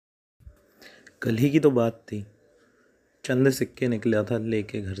कल ही की तो बात थी। चंद सिक्के निकला था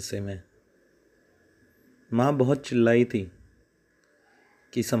लेके घर से मैं। माँ बहुत चिल्लाई थी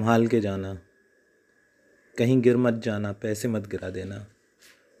कि संभाल के जाना, कहीं गिर मत जाना, पैसे मत गिरा देना।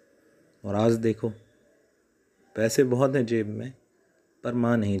 और आज देखो, पैसे बहुत हैं जेब में, पर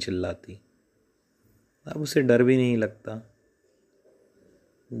माँ नहीं चिल्लाती। अब उसे डर भी नहीं लगता,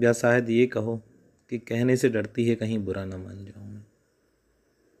 या शायद ये कहो कि कहने से डरती है कहीं बुरा ना मान जाऊँ मैं।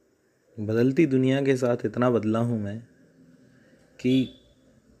 बदलती दुनिया के साथ इतना बदला हूँ मैं कि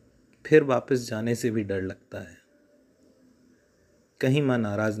फिर वापस जाने से भी डर लगता है, कहीं माँ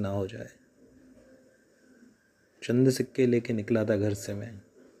नाराज़ ना हो जाए। चंद सिक्के लेके निकला था घर से मैं,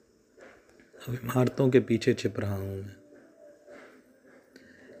 अब इमारतों के पीछे छिप रहा हूँ मैं।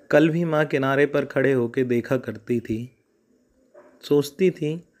 कल भी माँ किनारे पर खड़े होके देखा करती थी, सोचती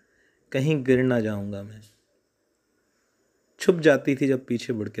थी कहीं गिर ना जाऊँगा मैं। छुप जाती थी जब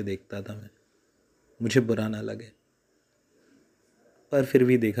पीछे मुड़ के देखता था मैं, मुझे बुरा ना लगे, पर फिर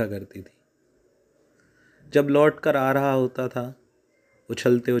भी देखा करती थी। जब लौट कर आ रहा होता था,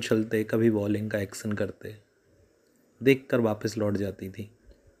 उछलते उछलते कभी बॉलिंग का एक्शन करते, देख कर वापस लौट जाती थी।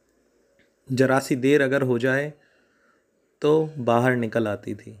 जरा सी देर अगर हो जाए तो बाहर निकल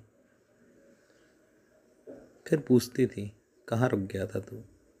आती थी, फिर पूछती थी कहाँ रुक गया था तू।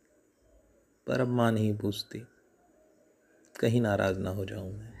 पर अब माँ नहीं पूछती, कहीं नाराज़ ना हो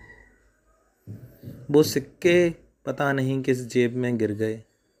जाऊँ मैं। वो सिक्के पता नहीं किस जेब में गिर गए,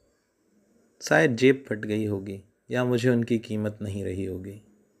 शायद जेब फट गई होगी या मुझे उनकी कीमत नहीं रही होगी।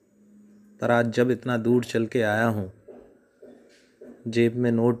 पर आज जब इतना दूर चल के आया हूँ, जेब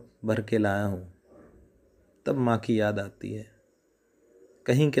में नोट भर के लाया हूँ, तब माँ की याद आती है।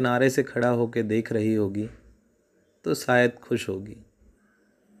 कहीं किनारे से खड़ा होके देख रही होगी तो शायद खुश होगी।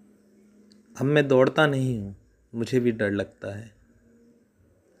 अब मैं दौड़ता नहीं हूँ, मुझे भी डर लगता है,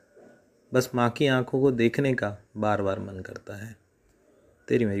 बस माँ की आंखों को देखने का बार बार मन करता है।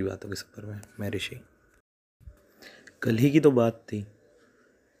 तेरी मेरी बातों के सफ़र में मैं ऋषि। कल ही की तो बात थी।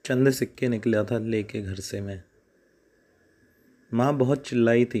 चंद सिक्के निकला था लेके घर से मैं। माँ बहुत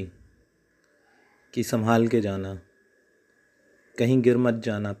चिल्लाई थी कि संभाल के जाना, कहीं गिर मत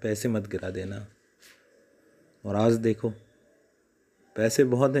जाना, पैसे मत गिरा देना। और आज देखो, पैसे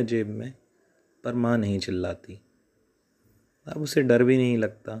बहुत हैं जेब में, पर माँ नहीं चिल्लाती। अब उसे डर भी नहीं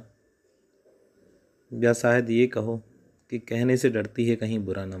लगता, या शायद ये कहो कि कहने से डरती है कहीं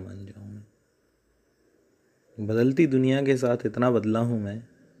बुरा ना मान जाऊँ मैं। बदलती दुनिया के साथ इतना बदला हूँ मैं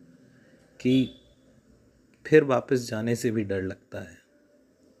कि फिर वापस जाने से भी डर लगता है,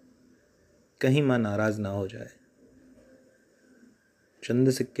 कहीं माँ नाराज़ ना हो जाए। चंद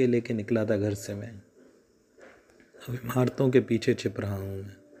सिक्के लेके निकला था घर से मैं, अब इमारतों के पीछे छिप रहा हूँ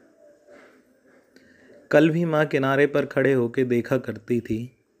मैं। कल भी माँ किनारे पर खड़े होके देखा करती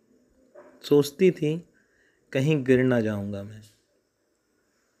थी, सोचती थी कहीं गिर ना जाऊँगा मैं।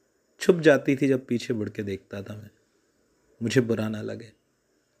 छुप जाती थी जब पीछे मुड़ के देखता था मैं, मुझे बुरा ना लगे,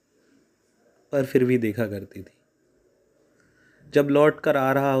 पर फिर भी देखा करती थी। जब लौट कर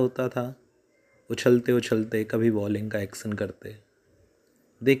आ रहा होता था, उछलते उछलते कभी बॉलिंग का एक्शन करते,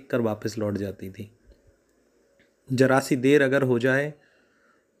 देख कर वापस लौट जाती थी। जरा सी देर अगर हो जाए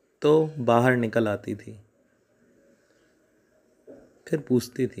तो बाहर निकल आती थी, फिर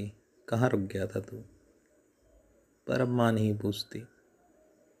पूछती थी कहाँ रुक गया था तू। पर अब माँ नहीं पूछती,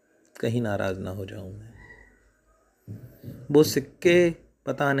 कहीं नाराज़ ना हो जाऊँ मैं। वो सिक्के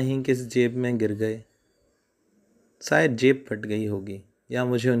पता नहीं किस जेब में गिर गए, शायद जेब फट गई होगी या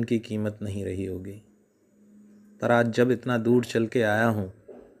मुझे उनकी कीमत नहीं रही होगी। पर आज जब इतना दूर चल के आया हूँ,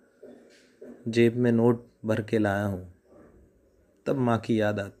 जेब में नोट भर के लाया हूँ, तब माँ की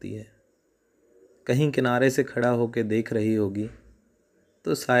याद आती है। कहीं किनारे से खड़ा होके देख रही होगी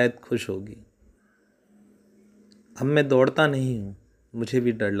तो शायद खुश होगी। अब मैं दौड़ता नहीं हूँ, मुझे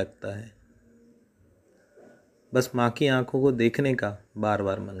भी डर लगता है, बस माँ की आंखों को देखने का बार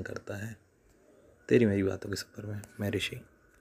बार मन करता है। तेरी मेरी बातों के सफ़र में मैं ऋषि।